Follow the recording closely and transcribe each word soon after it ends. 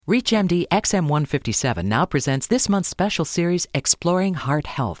ReachMD XM157 now presents this month's special series, Exploring Heart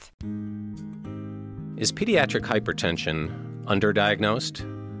Health. Is pediatric hypertension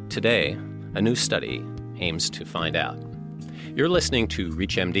underdiagnosed? Today, a new study aims to find out. You're listening to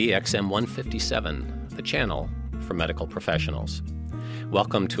ReachMD XM157, the channel for medical professionals.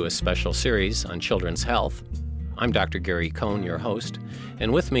 Welcome to a special series on children's health. I'm Dr. Gary Cohn, your host,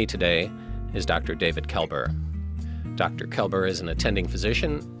 and with me today is Dr. David Kelber. Dr. Kelber is an attending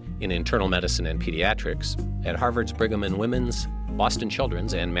physician in internal medicine and pediatrics at Harvard's Brigham and Women's, Boston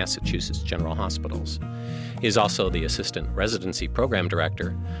Children's, and Massachusetts General Hospitals. He is also the Assistant Residency Program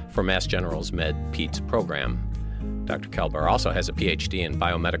Director for Mass General's Med-Peds program. Dr. Kelber also has a PhD in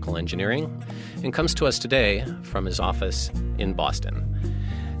biomedical engineering and comes to us today from his office in Boston.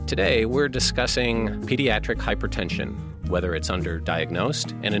 Today, we're discussing pediatric hypertension, whether it's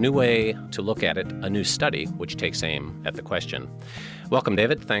underdiagnosed, and a new way to look at it, a new study which takes aim at the question. Welcome,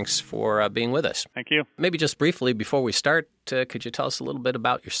 David. Thanks for being with us. Thank you. Maybe just briefly, before we start, could you tell us a little bit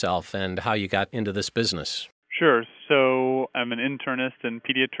about yourself and how you got into this business? Sure. So I'm an internist and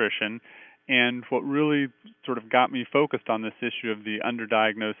pediatrician, and what really sort of got me focused on this issue of the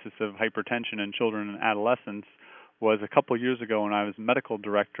underdiagnosis of hypertension in children and adolescents was a couple years ago when I was medical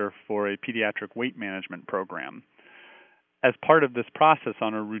director for a pediatric weight management program. As part of this process,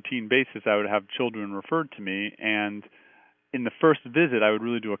 on a routine basis, I would have children referred to me, and in the first visit, I would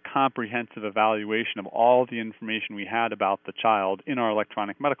really do a comprehensive evaluation of all the information we had about the child in our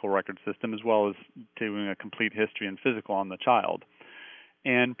electronic medical record system, as well as doing a complete history and physical on the child.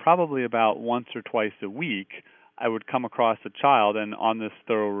 And probably about once or twice a week, I would come across a child, and on this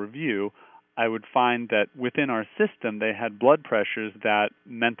thorough review, I would find that within our system, they had blood pressures that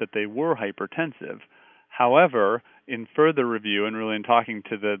meant that they were hypertensive. However, in further review and really in talking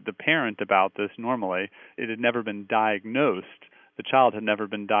to the parent about this normally, it had never been diagnosed. The child had never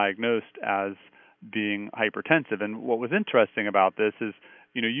been diagnosed as being hypertensive. And what was interesting about this is,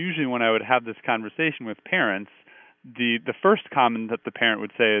 usually when I would have this conversation with parents, the first comment that the parent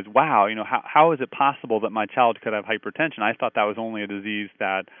would say is, wow, how is it possible that my child could have hypertension? I thought that was only a disease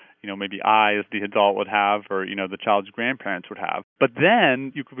that maybe I, as the adult, would have, or, the child's grandparents would have. But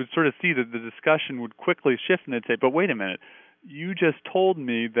then you could sort of see that the discussion would quickly shift, and they'd say, but wait a minute, you just told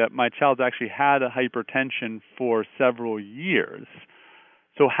me that my child's actually had a hypertension for several years.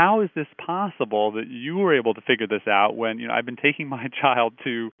 So how is this possible that you were able to figure this out when, I've been taking my child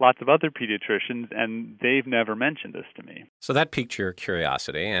to lots of other pediatricians and they've never mentioned this to me? So that piqued your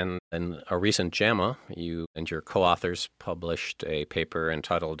curiosity, and in a recent JAMA, you and your co-authors published a paper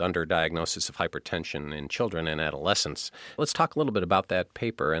entitled Underdiagnosis of Hypertension in Children and Adolescents. Let's talk a little bit about that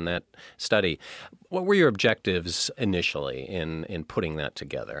paper and that study. What were your objectives initially in putting that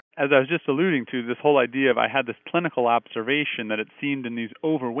together? As I was just alluding to, this whole idea of I had this clinical observation that it seemed in these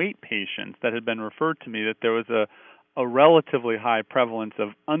overweight patients that had been referred to me that there was a relatively high prevalence of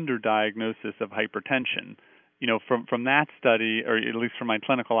underdiagnosis of hypertension. From that study, or at least from my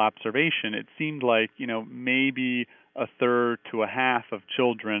clinical observation, it seemed like, maybe a third to a half of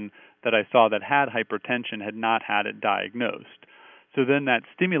children that I saw that had hypertension had not had it diagnosed. So then that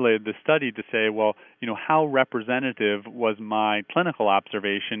stimulated the study to say, well, how representative was my clinical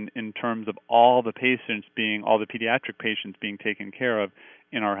observation in terms of all the pediatric patients being taken care of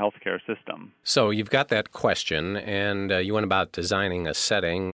in our healthcare system? So you've got that question, and you went about designing a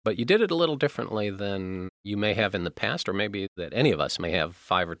setting, but you did it a little differently than you may have in the past, or maybe that any of us may have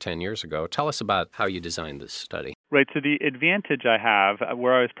 5 or 10 years ago. Tell us about how you designed this study. Right. So the advantage I have,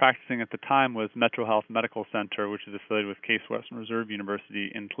 where I was practicing at the time, was Metro Health Medical Center, which is affiliated with Case Western Reserve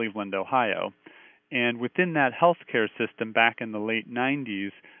University in Cleveland, Ohio. And within that healthcare system, back in the late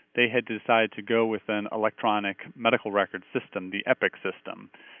 90s, they had decided to go with an electronic medical record system, the EPIC system.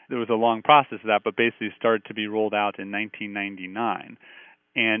 There was a long process of that, but basically started to be rolled out in 1999.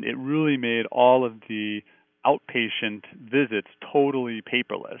 And it really made all of the outpatient visits totally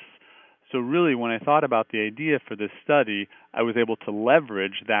paperless. So really, when I thought about the idea for this study, I was able to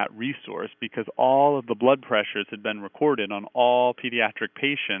leverage that resource because all of the blood pressures had been recorded on all pediatric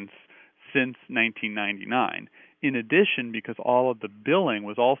patients since 1999. In addition, because all of the billing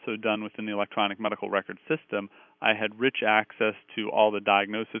was also done within the electronic medical record system, I had rich access to all the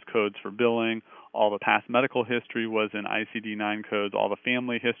diagnosis codes for billing, all the past medical history was in ICD-9 codes, all the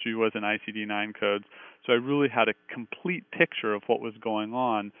family history was in ICD-9 codes. So I really had a complete picture of what was going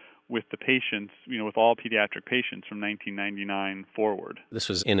on with the patients, with all pediatric patients from 1999 forward. This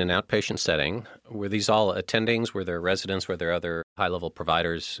was in an outpatient setting. Were these all attendings? Were there residents? Were there other high-level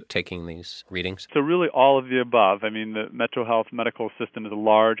providers taking these readings? So really all of the above. I mean, the Metro Health Medical System is a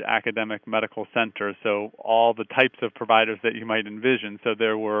large academic medical center, so all the types of providers that you might envision. So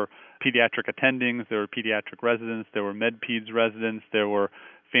there were pediatric attendings, there were pediatric residents, there were med-peds residents, there were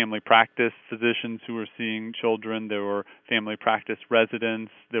family practice physicians who were seeing children, there were family practice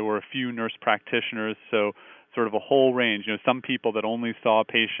residents, there were a few nurse practitioners, so sort of a whole range. Some people that only saw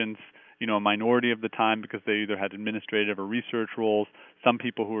patients, a minority of the time because they either had administrative or research roles, some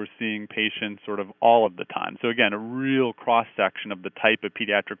people who were seeing patients sort of all of the time. So again, a real cross-section of the type of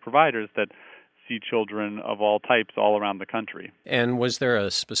pediatric providers that see children of all types all around the country. And was there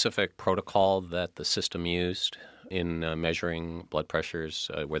a specific protocol that the system used in measuring blood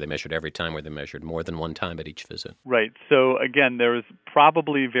pressures? Were they measured every time? Were they measured more than one time at each visit? Right. So again, there was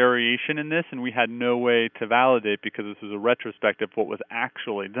probably variation in this, and we had no way to validate because this was a retrospective of what was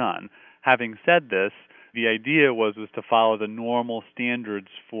actually done. Having said this, the idea was to follow the normal standards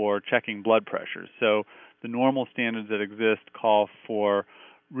for checking blood pressure. So the normal standards that exist call for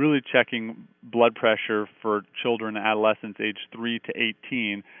really checking blood pressure for children and adolescents aged 3 to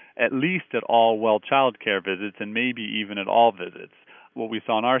 18, at least at all well child care visits and maybe even at all visits. What we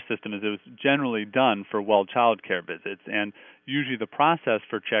saw in our system is it was generally done for well child care visits, and usually the process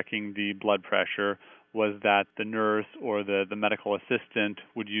for checking the blood pressure was that the nurse or the medical assistant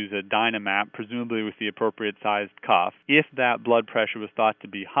would use a Dynamap, presumably with the appropriate sized cuff. If that blood pressure was thought to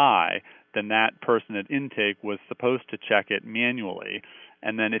be high, then that person at intake was supposed to check it manually.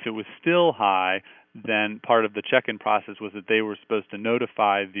 And then if it was still high, then part of the check-in process was that they were supposed to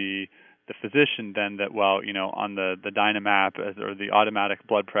notify the physician then that, on the Dynamap or the automatic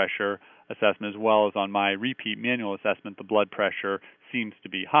blood pressure assessment, as well as on my repeat manual assessment, the blood pressure seems to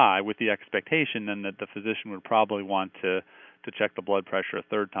be high, with the expectation then that the physician would probably want to check the blood pressure a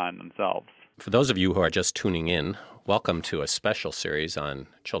third time themselves. For those of you who are just tuning in, welcome to a special series on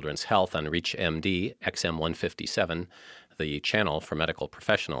children's health on ReachMD XM157, the channel for medical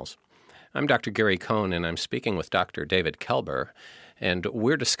professionals. I'm Dr. Gary Cohn, and I'm speaking with Dr. David Kelber, and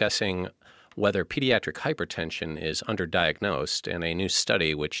we're discussing whether pediatric hypertension is underdiagnosed and a new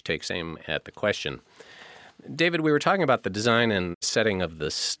study which takes aim at the question. David, we were talking about the design and setting of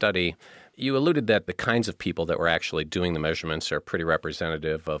the study. You alluded that the kinds of people that were actually doing the measurements are pretty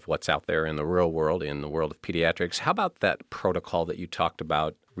representative of what's out there in the real world, in the world of pediatrics. How about that protocol that you talked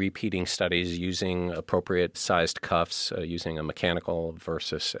about, repeating studies using appropriate sized cuffs, using a mechanical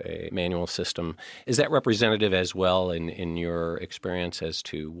versus a manual system? Is that representative as well in your experience as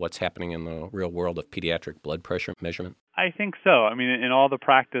to what's happening in the real world of pediatric blood pressure measurement? I think so. I mean, in all the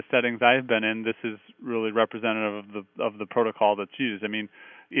practice settings I've been in, this is really representative of the protocol that's used. I mean,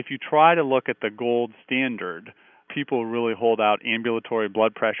 if you try to look at the gold standard, people really hold out ambulatory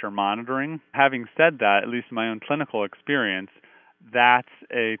blood pressure monitoring. Having said that, at least in my own clinical experience, that's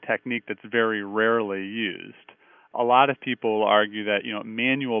a technique that's very rarely used. A lot of people argue that,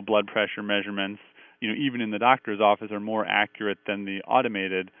 manual blood pressure measurements, even in the doctor's office, are more accurate than the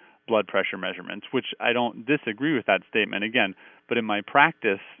automated blood pressure measurements, which I don't disagree with that statement again. But in my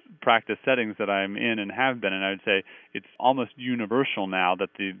practice settings that I'm in and have been in, I would say it's almost universal now that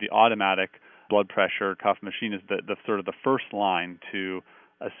the automatic blood pressure cuff machine is the sort of the first line to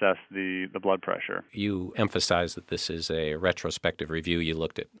assess the blood pressure. You emphasize that this is a retrospective review. You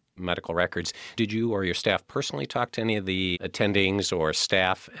looked at medical records. Did you or your staff personally talk to any of the attendings or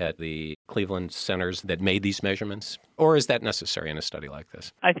staff at the Cleveland centers that made these measurements? Or is that necessary in a study like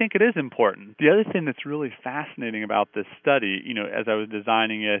this? I think it is important. The other thing that's really fascinating about this study, as I was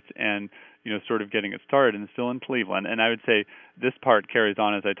designing it and sort of getting it started and still in Cleveland, and I would say this part carries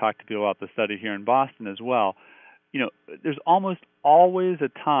on as I talk to people about the study here in Boston as well. There's almost always a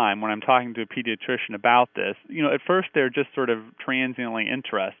time when I'm talking to a pediatrician about this. At first they're just sort of transiently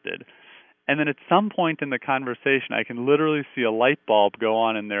interested. And then at some point in the conversation, I can literally see a light bulb go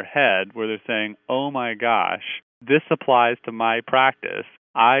on in their head where they're saying, oh my gosh, this applies to my practice.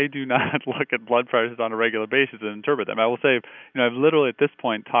 I do not look at blood pressures on a regular basis and interpret them. I will say, I've literally at this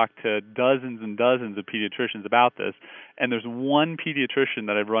point talked to dozens and dozens of pediatricians about this, and there's one pediatrician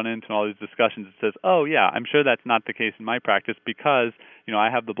that I've run into in all these discussions that says, oh yeah, I'm sure that's not the case in my practice because, I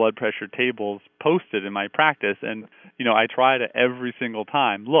have the blood pressure tables posted in my practice, and, I try to every single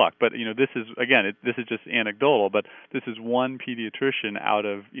time look. But, this is, again, this is just anecdotal, but this is one pediatrician out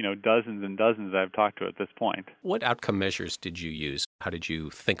of, dozens and dozens that I've talked to at this point. What outcome measures did you use? How did you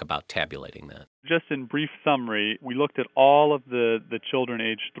think about tabulating that? Just in brief summary, we looked at all of the children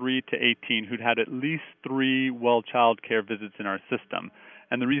aged 3 to 18 who'd had at least 3 well child care visits in our system.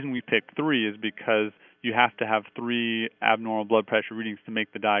 And the reason we picked 3 is because you have to have 3 abnormal blood pressure readings to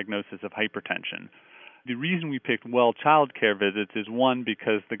make the diagnosis of hypertension. The reason we picked well child care visits is, 1,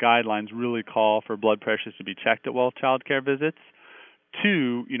 because the guidelines really call for blood pressures to be checked at well child care visits.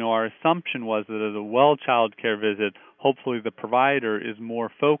 2, our assumption was that at a well child care visit, hopefully the provider is more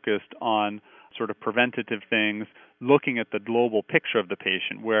focused on sort of preventative things, looking at the global picture of the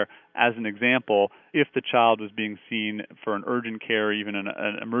patient, where, as an example, if the child was being seen for an urgent care or even an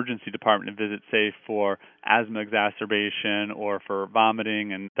emergency department visit, say for asthma exacerbation or for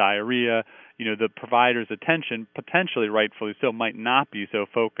vomiting and diarrhea, the provider's attention, potentially rightfully so, might not be so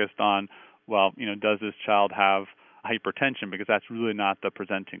focused on, does this child have hypertension, because that's really not the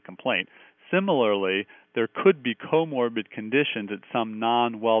presenting complaint. Similarly, there could be comorbid conditions at some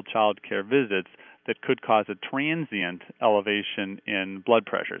non-well child care visits that could cause a transient elevation in blood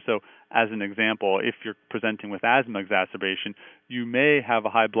pressure. So, as an example, if you're presenting with asthma exacerbation, you may have a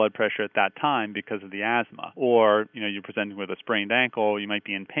high blood pressure at that time because of the asthma. Or, you're presenting with a sprained ankle, you might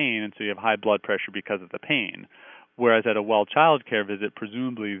be in pain, and so you have high blood pressure because of the pain. Whereas at a well child care visit,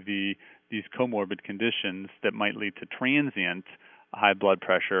 presumably these comorbid conditions that might lead to transient high blood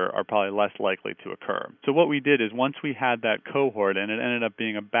pressure are probably less likely to occur. So what we did is, once we had that cohort, and it ended up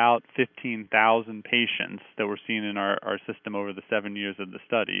being about 15,000 patients that were seen in our system over the 7 years of the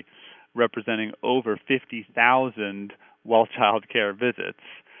study, representing over 50,000 well child care visits,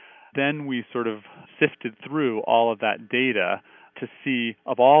 then we sort of sifted through all of that data to see,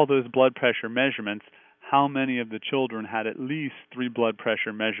 of all those blood pressure measurements, how many of the children had at least 3 blood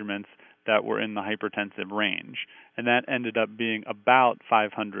pressure measurements that were in the hypertensive range. And that ended up being about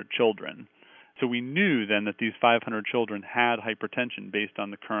 500 children. So we knew then that these 500 children had hypertension based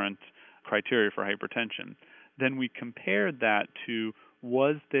on the current criteria for hypertension. Then we compared that to,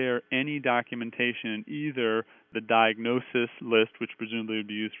 was there any documentation in either the diagnosis list, which presumably would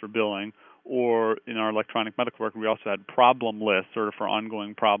be used for billing, or in our electronic medical record, we also had problem lists sort of for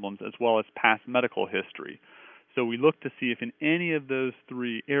ongoing problems, as well as past medical history. So we looked to see if in any of those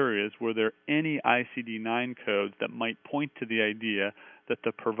 3 areas were there any ICD-9 codes that might point to the idea that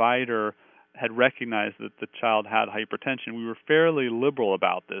the provider had recognized that the child had hypertension. We were fairly liberal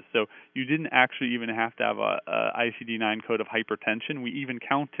about this. So you didn't actually even have to have a ICD-9 code of hypertension. We even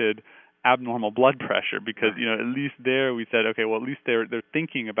counted abnormal blood pressure because, at least there we said, okay, well, at least they're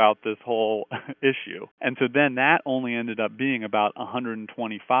thinking about this whole issue. And so then that only ended up being about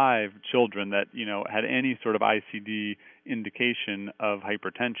 125 children that, had any sort of ICD indication of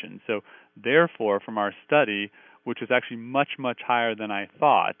hypertension. So therefore, from our study, which was actually much, much higher than I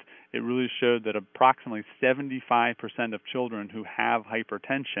thought, it really showed that approximately 75% of children who have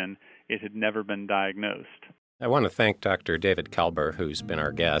hypertension, it had never been diagnosed. I want to thank Dr. David Kalber, who's been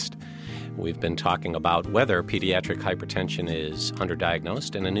our guest. We've been talking about whether pediatric hypertension is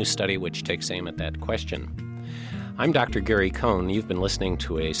underdiagnosed in a new study which takes aim at that question. I'm Dr. Gary Cohn. You've been listening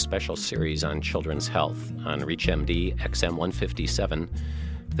to a special series on children's health on ReachMD XM157,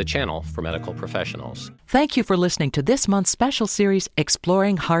 the channel for medical professionals. Thank you for listening to this month's special series,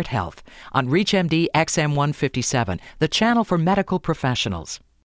 Exploring Heart Health, on ReachMD XM157, the channel for medical professionals.